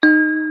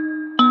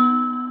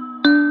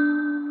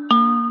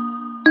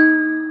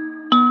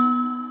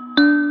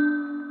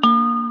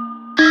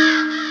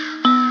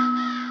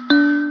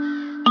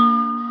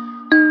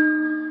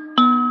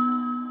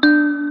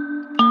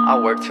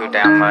work too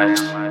damn much.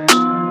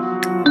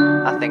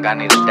 I think I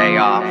need a day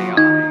off.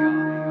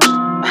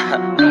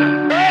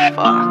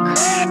 Fuck.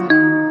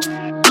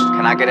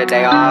 Can I get a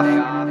day off?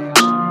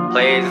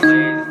 Please?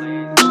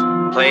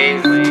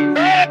 Please?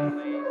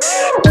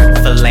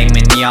 Filet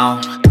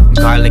mignon,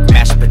 garlic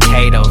mashed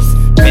potatoes.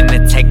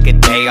 Finna take a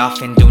day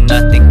off and do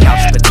nothing,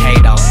 couch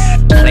potato.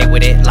 Play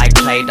with it like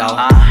Play-Doh.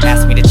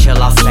 Ask me to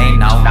chill, I'll say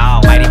no.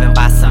 Might even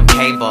buy some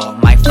cable.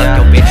 Might fuck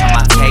your bitch on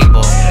my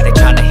table. They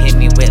tryna hit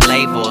me with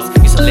labels.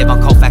 Used to live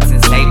on Colfax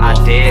and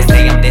Sable. They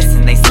say I'm this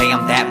and they say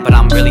I'm that, but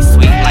I'm really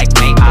sweet like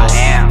maple.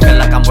 Feel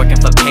like I'm working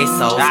for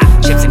pesos.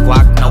 Chips and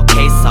guac, no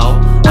queso.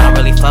 I don't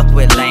really fuck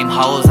with lame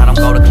hoes. I don't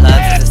go to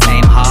clubs, it's the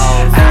same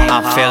hoes.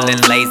 I'm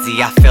feeling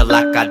lazy, I feel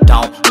like I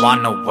don't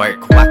wanna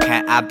work. Why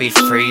can't I be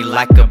free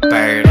like a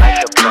bird?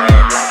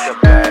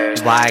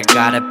 Why I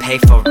gotta pay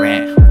for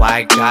rent? Why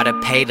I gotta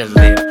pay to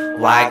live?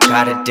 Why I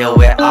gotta deal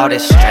with all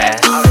this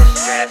stress?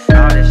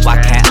 Why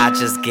can't I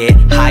just get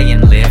high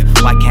and live?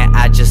 Why can't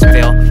I just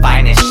feel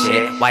fine as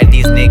shit? Why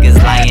these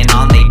niggas lying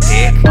on they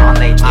dick?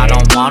 I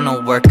don't wanna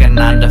work a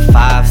 9 to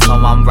 5, so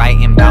I'm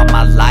writing about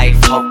my life,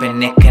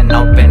 hoping it can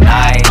open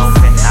eyes.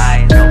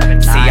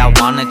 See, I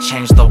wanna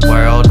change the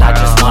world, I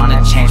just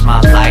wanna change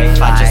my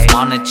life. I just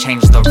wanna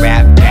change the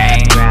rap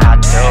game.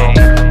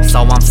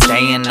 So I'm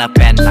staying up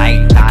at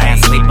night, I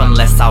can't sleep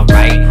unless I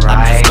write.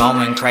 I'm just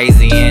going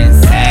crazy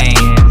insane.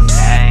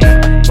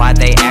 Why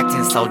they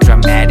acting so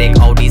dramatic?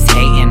 Oh, these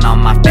hating on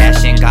my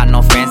fashion. Got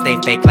no friends, they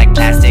fake like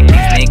plastic.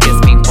 These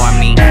niggas mean for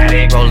me.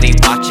 Rolly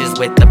watches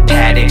with the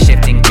paddock.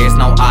 Shifting gears,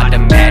 no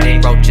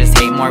automatic. Roaches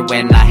hate more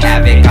when I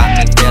have it. Got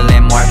me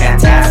feeling more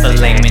fantastic.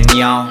 Filet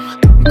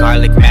mignon,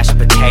 garlic mashed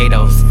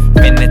potatoes.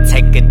 Finna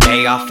take a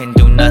day off and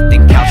do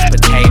nothing, couch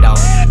potato.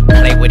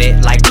 Play with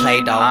it like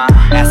Play-Doh.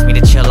 Ask me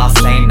to chill, I'll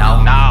say no.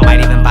 Might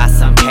even buy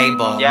some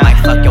cable. Might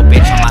fuck your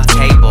bitch on my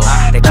table.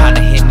 They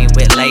tryna hit me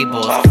with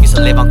labels. Used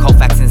to live on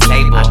Colfax and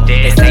Sable.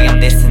 They say I'm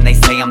this and they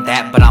say I'm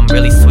that, but I'm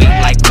really sweet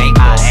like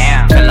maple.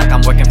 Feel like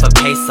I'm working for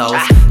pesos.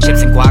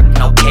 Chips and guac,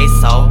 no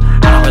queso.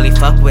 I don't really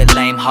fuck with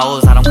lame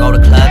hoes. I don't go to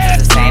clubs,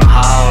 it's the same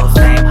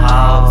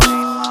hoes.